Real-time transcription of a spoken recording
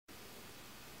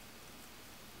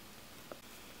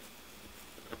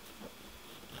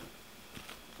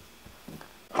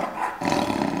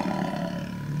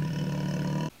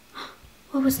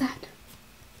What was that?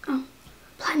 Oh,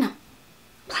 Platinum.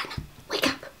 Platinum, wake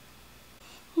up.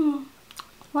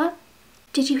 What?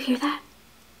 Did you hear that?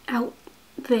 Out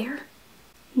there?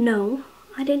 No,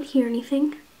 I didn't hear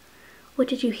anything. What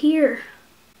did you hear?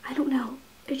 I don't know.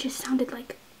 It just sounded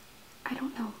like, I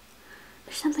don't know.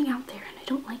 There's something out there and I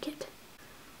don't like it.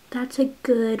 That's a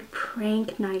good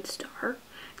prank, Night Star.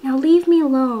 Now leave me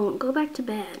alone. Go back to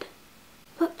bed.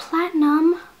 But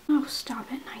Platinum. Oh,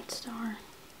 stop it, Night Star.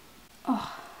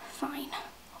 Oh, fine.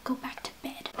 I'll go back to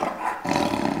bed.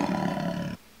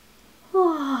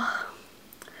 Oh,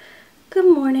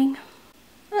 good morning.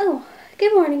 Oh,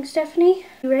 good morning, Stephanie.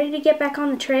 You ready to get back on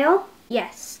the trail?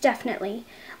 Yes, definitely.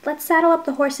 Let's saddle up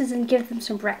the horses and give them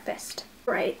some breakfast.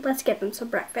 Right, let's get them some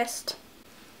breakfast.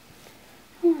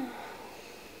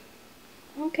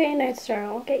 Okay, Night Star,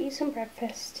 I'll get you some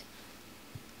breakfast.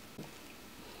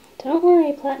 Don't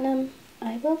worry, Platinum.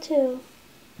 I will too.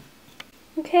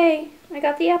 Okay, I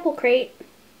got the apple crate.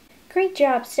 Great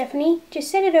job, Stephanie.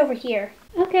 Just set it over here.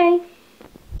 Okay.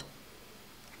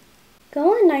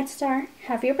 Go on, Night Star.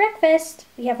 Have your breakfast.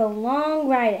 We have a long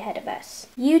ride ahead of us.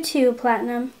 You too,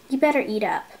 Platinum. You better eat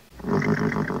up.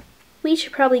 We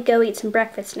should probably go eat some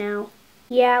breakfast now.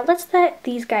 Yeah, let's let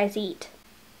these guys eat.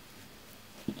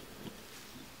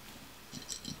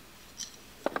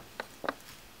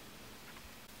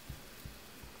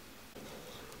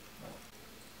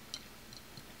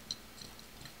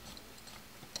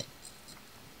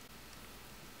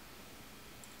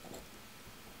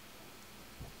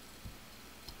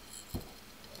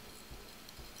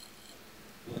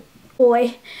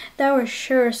 Boy, that was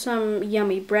sure some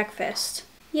yummy breakfast.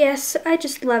 Yes, I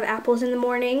just love apples in the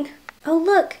morning. Oh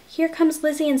look, here comes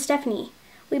Lizzie and Stephanie.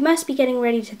 We must be getting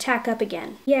ready to tack up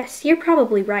again. Yes, you're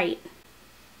probably right.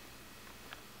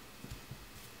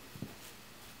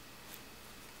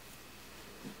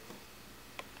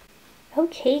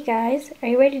 Okay guys, are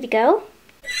you ready to go?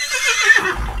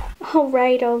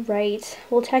 Alright,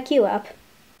 we'll tack you up.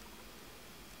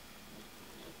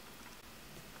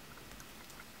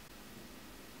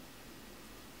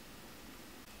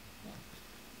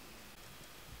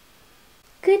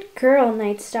 Good girl,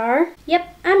 Night Star.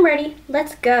 Yep, I'm ready.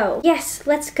 Let's go. Yes,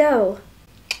 let's go.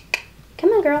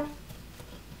 Come on, girl.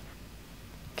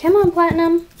 Come on,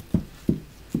 Platinum.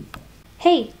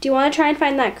 Hey, do you want to try and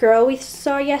find that girl we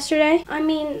saw yesterday? I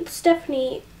mean,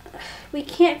 Stephanie, we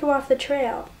can't go off the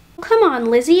trail. Come on,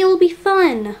 Lizzie, it'll be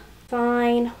fun.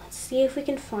 Fine, let's see if we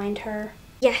can find her.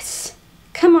 Yes.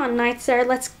 Come on, Night Star,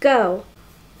 let's go.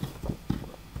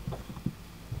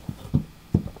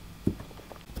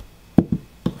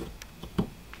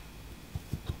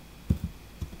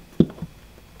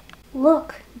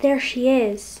 Look, there she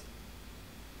is.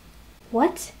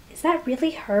 What? Is that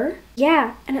really her?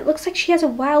 Yeah, and it looks like she has a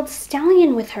wild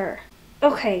stallion with her.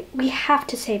 Okay, we have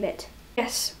to save it.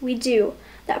 Yes, we do.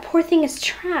 That poor thing is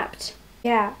trapped.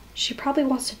 Yeah, she probably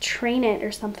wants to train it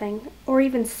or something, or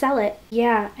even sell it.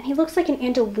 Yeah, and he looks like an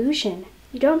Andalusian.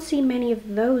 You don't see many of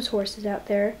those horses out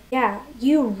there. Yeah,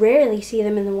 you rarely see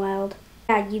them in the wild.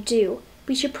 Yeah, you do.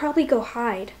 We should probably go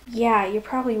hide. Yeah, you're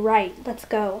probably right. Let's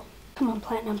go. Come on,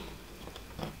 Platinum.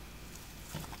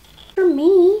 For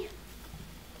me.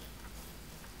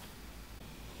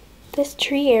 This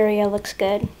tree area looks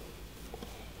good.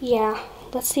 Yeah,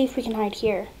 let's see if we can hide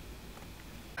here.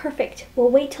 Perfect. We'll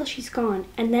wait till she's gone,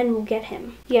 and then we'll get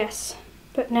him. Yes,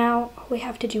 but now all we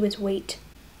have to do is wait.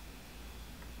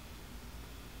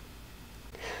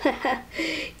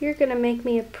 You're gonna make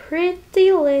me a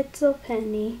pretty little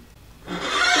penny.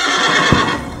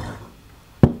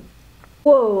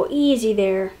 Whoa, easy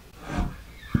there.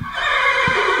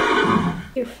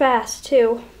 You're fast,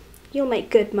 too. You'll make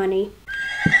good money.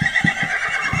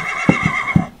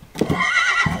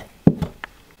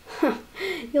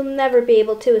 You'll never be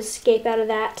able to escape out of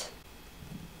that.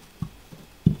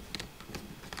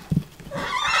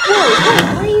 Whoa, hey,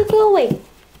 where are you going?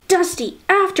 Dusty,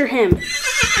 after him!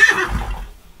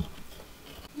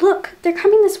 Look, they're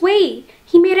coming this way.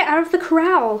 He made it out of the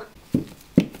corral.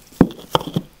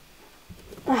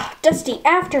 Dusty,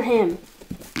 after him!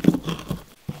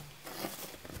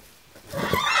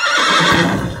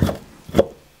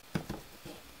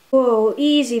 Whoa,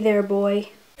 easy there, boy.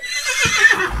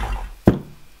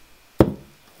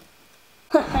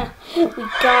 We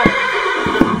got him.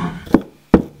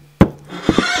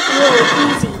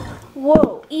 Whoa, easy.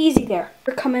 Whoa, easy there.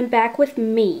 You're coming back with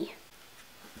me.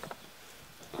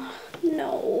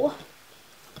 No.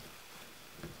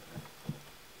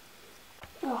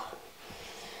 Oh.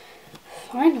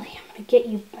 Finally, I'm gonna get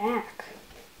you back.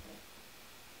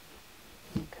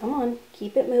 Come on,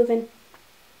 keep it moving.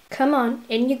 Come on,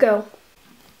 in you go.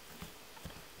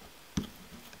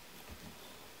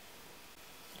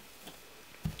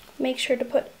 make sure to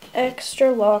put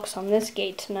extra locks on this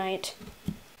gate tonight.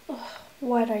 Ugh,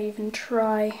 why'd I even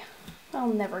try? I'll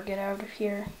never get out of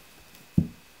here.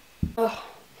 Ugh,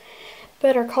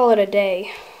 better call it a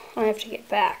day. I have to get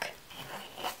back.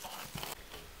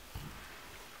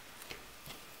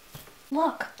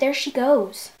 Look, there she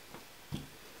goes.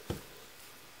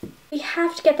 We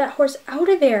have to get that horse out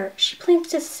of there. She plans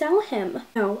to sell him.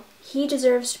 No, he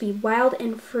deserves to be wild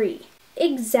and free.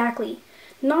 Exactly.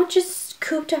 Not just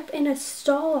cooped up in a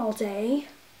stall all day.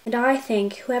 And I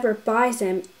think whoever buys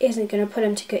him isn't going to put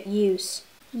him to good use.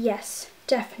 Yes,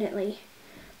 definitely.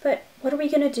 But what are we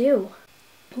going to do?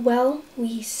 Well,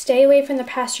 we stay away from the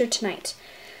pasture tonight.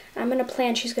 I'm going to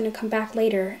plan she's going to come back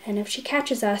later, and if she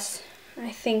catches us,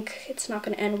 I think it's not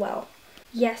going to end well.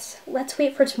 Yes, let's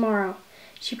wait for tomorrow.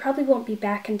 She probably won't be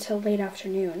back until late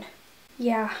afternoon.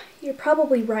 Yeah, you're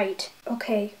probably right.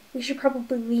 Okay, we should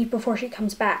probably leave before she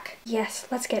comes back. Yes,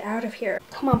 let's get out of here.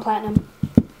 Come on, Platinum.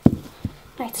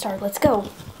 Night Star, let's go.